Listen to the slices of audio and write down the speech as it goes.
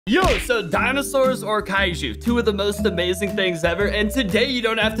Yo, so dinosaurs or kaiju, two of the most amazing things ever, and today you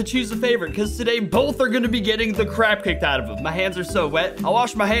don't have to choose a favorite, because today both are going to be getting the crap kicked out of them. My hands are so wet. I'll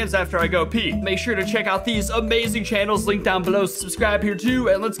wash my hands after I go pee. Make sure to check out these amazing channels linked down below. Subscribe here too,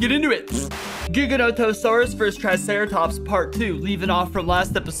 and let's get into it. Giganotosaurus vs. Triceratops Part 2, leaving off from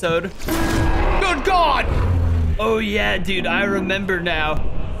last episode. Good God! Oh yeah, dude, I remember now.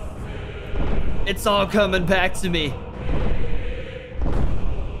 It's all coming back to me.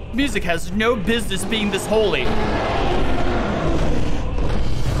 Music has no business being this holy. Woo!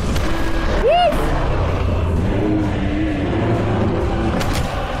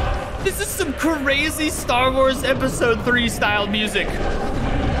 This is some crazy Star Wars Episode 3 style music.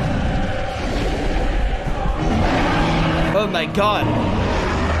 Oh my God.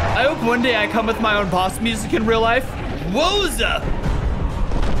 I hope one day I come with my own boss music in real life. Woza!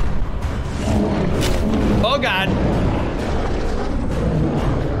 Oh God.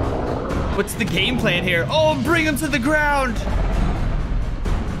 What's the game plan here? Oh, bring him to the ground.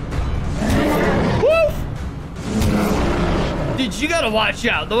 Woo! Dude, you gotta watch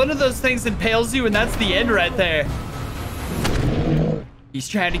out. One of those things impales you and that's the end right there. He's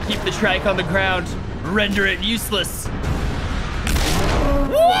trying to keep the trike on the ground. Render it useless.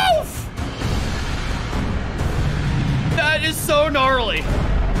 Woof! That is so gnarly.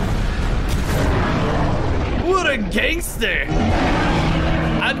 What a gangster.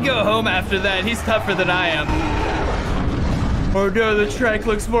 I'd go home after that. He's tougher than I am. Oh no, the trike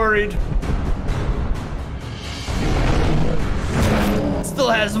looks worried. Still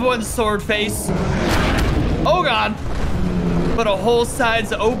has one sword face. Oh God. But a whole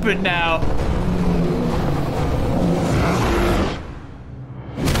side's open now.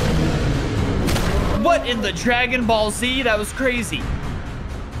 What in the Dragon Ball Z? That was crazy.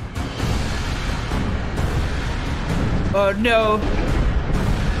 Oh no.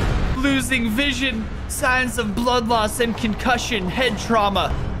 Losing vision, signs of blood loss and concussion, head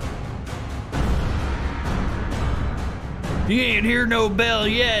trauma. You ain't hear no bell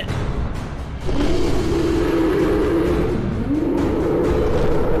yet. Woo!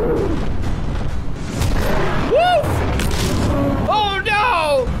 Oh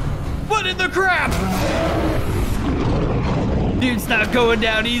no! What in the crap? Dude's not going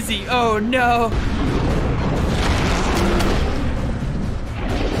down easy. Oh no.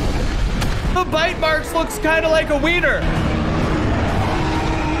 The bite marks looks kind of like a wiener.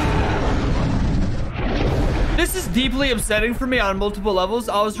 This is deeply upsetting for me on multiple levels.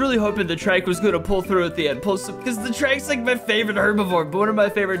 I was really hoping the trike was going to pull through at the end. Because the trike's like my favorite herbivore, but one of my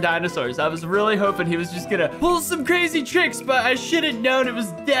favorite dinosaurs. I was really hoping he was just going to pull some crazy tricks, but I should have known it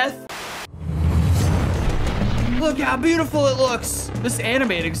was death. Look how beautiful it looks. This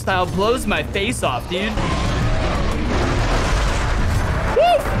animating style blows my face off, dude.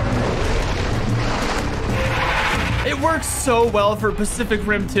 Woo! It works so well for Pacific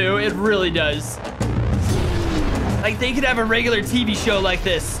Rim 2. It really does. Like, they could have a regular TV show like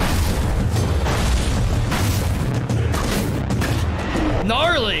this.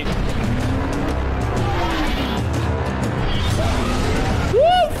 Gnarly.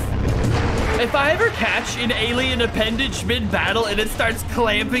 Woo! If I ever catch an alien appendage mid-battle and it starts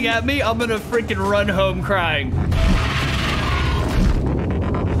clamping at me, I'm gonna freaking run home crying.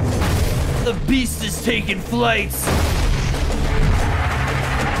 The beast is taking flights.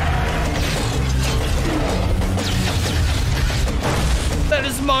 That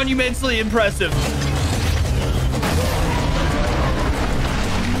is monumentally impressive.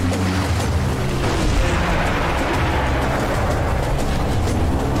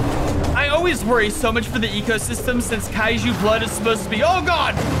 I always worry so much for the ecosystem since kaiju blood is supposed to be, oh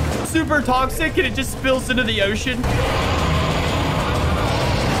God, super toxic and it just spills into the ocean.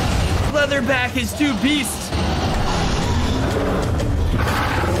 Leatherback is too beast.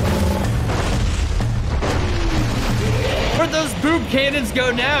 Where'd those boob cannons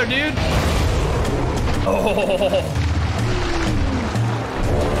go now, dude? Oh.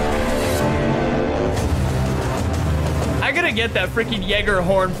 I gotta get that freaking Jaeger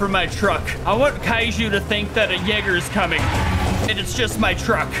horn for my truck. I want kaiju to think that a Jaeger's coming, and it's just my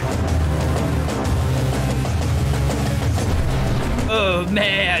truck. Oh,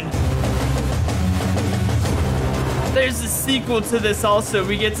 man. There's a sequel to this also.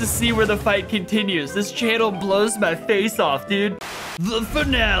 We get to see where the fight continues. This channel blows my face off, dude. The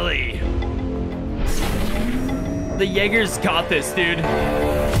finale. The Jaegers got this, dude.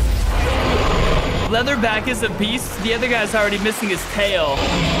 Leatherback is a beast. The other guy's already missing his tail.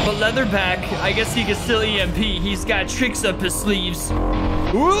 But Leatherback, I guess he can still EMP. He's got tricks up his sleeves.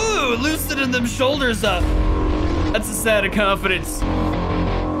 Ooh, loosening them shoulders up. That's a sign of confidence.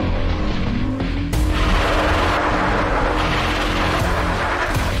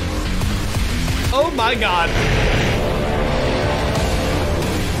 my God.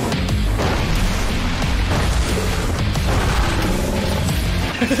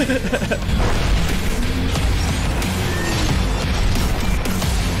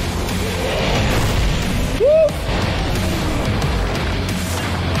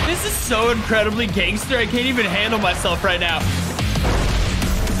 This is so incredibly gangster. I can't even handle myself right now.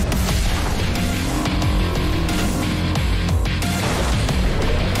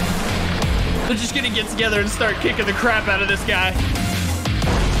 They're just gonna get together and start kicking the crap out of this guy.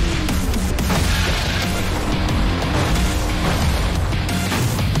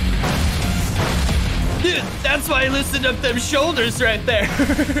 Dude, that's why I lifted up them shoulders right there.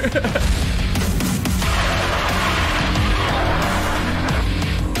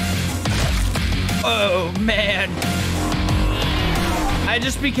 Oh, man. I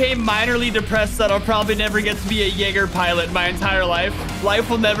just became minorly depressed that I'll probably never get to be a Jaeger pilot my entire life. Life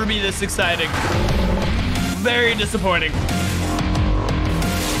will never be this exciting. Very disappointing.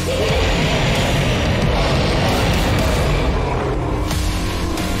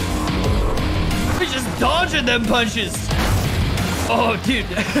 We're just dodging them punches. Oh, dude.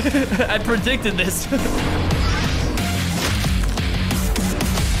 I predicted this.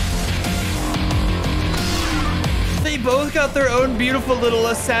 They both got their own beautiful little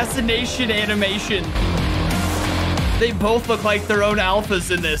assassination animation. They both look like their own alphas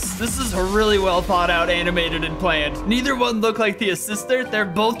in this. This is really well thought out, animated, and planned. Neither one look like the assister. They're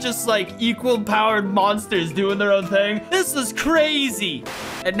both just like equal powered monsters doing their own thing. This is crazy.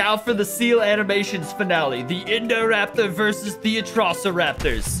 And now for the Seal Animations finale, the Indoraptor versus the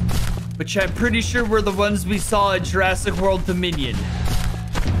Atrociraptors, which I'm pretty sure were the ones we saw in Jurassic World Dominion.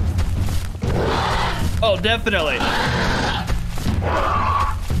 Oh, definitely.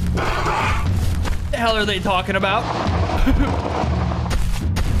 The hell are they talking about?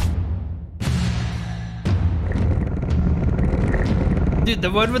 Dude, the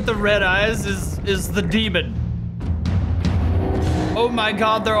one with the red eyes is the demon. Oh my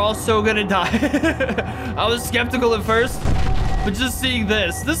God, they're all so gonna die. I was skeptical at first, but just seeing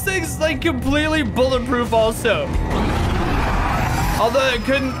this thing's like completely bulletproof also. Although it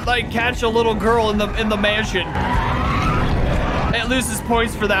couldn't like catch a little girl in the mansion. It loses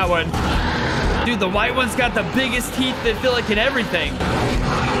points for that one. Dude, the white one's got the biggest teeth that feel like in everything.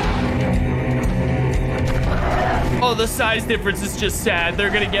 Oh, the size difference is just sad.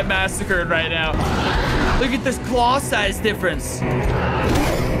 They're gonna get massacred right now. Look at this claw size difference.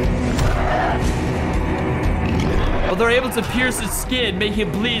 Well, they're able to pierce its skin, make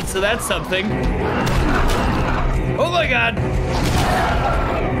it bleed, so that's something. Oh my God.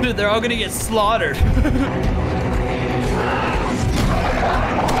 Dude, they're all gonna get slaughtered.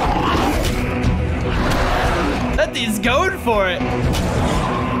 That thing's going for it.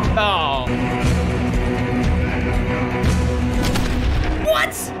 Oh.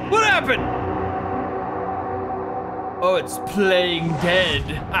 What? What happened? Oh, it's playing dead.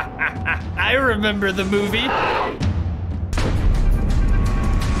 I remember the movie.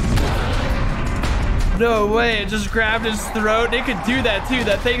 No way, it just grabbed his throat. It could do that too.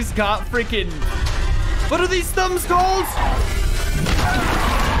 That thing's got freaking... What are these thumbs called?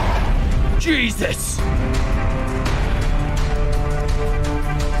 Jesus.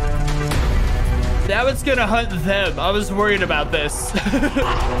 Now it's gonna hunt them. I was worried about this.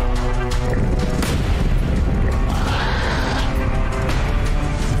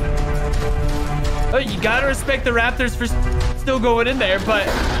 Oh, you gotta respect the Raptors for still going in there, but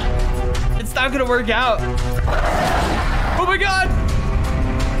it's not gonna work out. Oh my God!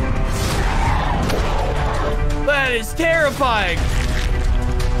 That is terrifying.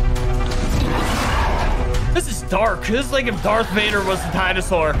 This is dark. This is like if Darth Vader was a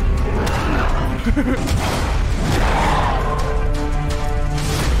dinosaur.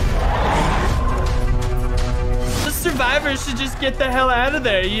 The survivors should just get the hell out of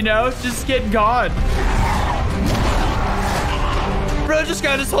there, you know? Just get gone. Bro just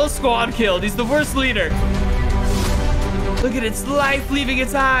got his whole squad killed. He's the worst leader. Look at its life leaving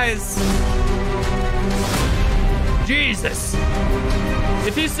its eyes. Jesus.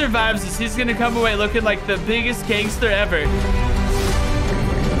 If he survives this, he's gonna come away looking like the biggest gangster ever.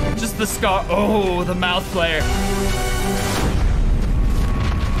 Just the scar. Oh, the mouth flare.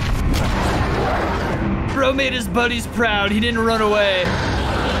 Bro made his buddies proud. He didn't run away.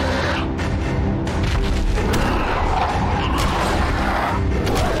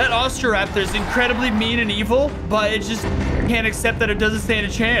 That Atrociraptor is incredibly mean and evil, but it just can't accept that it doesn't stand a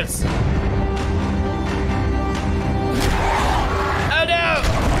chance. Oh no!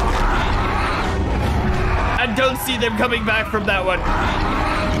 I don't see them coming back from that one.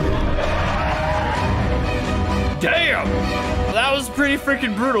 Damn. That was pretty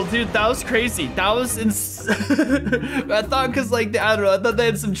freaking brutal, dude. That was crazy. That was I thought because, like, I don't know, I thought they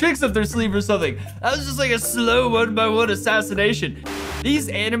had some tricks up their sleeve or something. That was just like a slow one-by-one assassination. These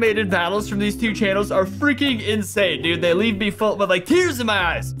animated battles from these two channels are freaking insane, dude. They leave me full with, like, tears in my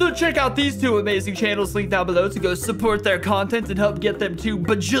eyes. So check out these two amazing channels linked down below to go support their content and help get them to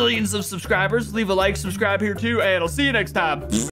bajillions of subscribers. Leave a like, subscribe here too, and I'll see you next time.